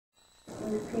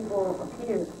these people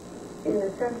appeared. In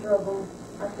the center of them,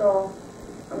 I saw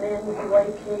a man with a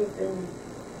white cape, and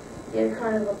he had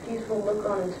kind of a peaceful look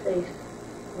on his face,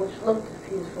 which looked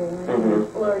peaceful, and it was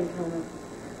blurry kind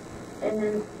of. And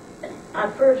then,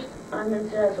 at first, I meant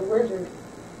it as a wizard,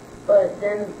 but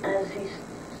then as he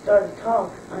started to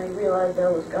talk, I realized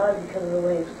that was God because of the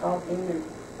way he was talking. And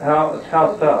how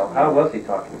so? How was he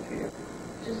talking to you?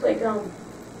 just like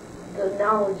the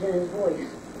knowledge in his voice,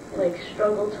 like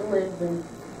struggle to live, and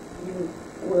you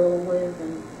will live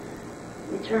and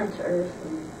return to earth.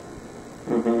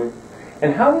 And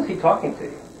And how was he talking to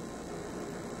you?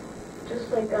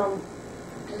 just like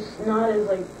just not as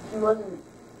like he wasn't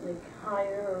like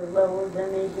higher or lower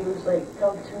than me. He was like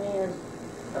talking to me as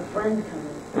a friend kind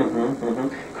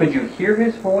of. Could you hear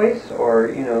his voice, or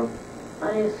you know?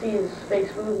 I didn't see his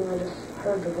face moving. I just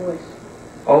heard the voice.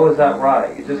 Oh, is that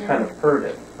right? You just kind of heard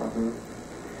it.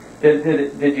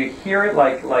 Did you hear it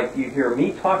like you hear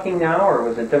me talking now, or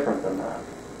was it different than that?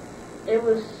 It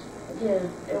was, yeah,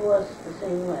 it was the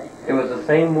same way. It was the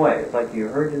same way. It's like you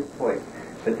heard his voice,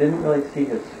 but didn't really see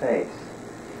his face.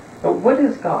 But what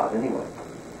is God, anyway?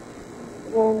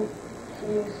 Well,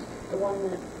 he's the one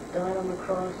that died on the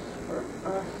cross for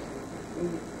us.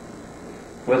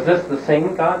 Was this the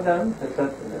same God then? Is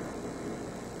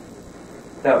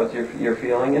that was your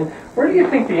feeling? And where do you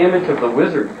think the image of the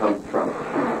wizard comes from?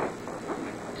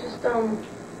 Just,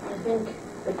 I think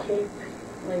the cape,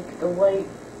 like the white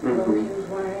robe he was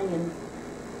wearing, and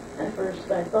at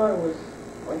first I thought it was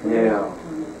like a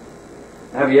wizard.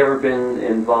 Have you ever been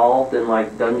involved in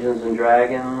like Dungeons and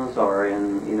Dragons, or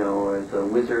in, you know, is a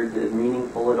wizard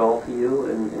meaningful at all to you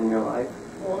in your life?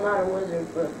 Well, not a wizard,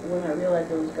 but when I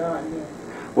realized it was God, yeah.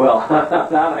 Well,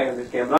 that I understand.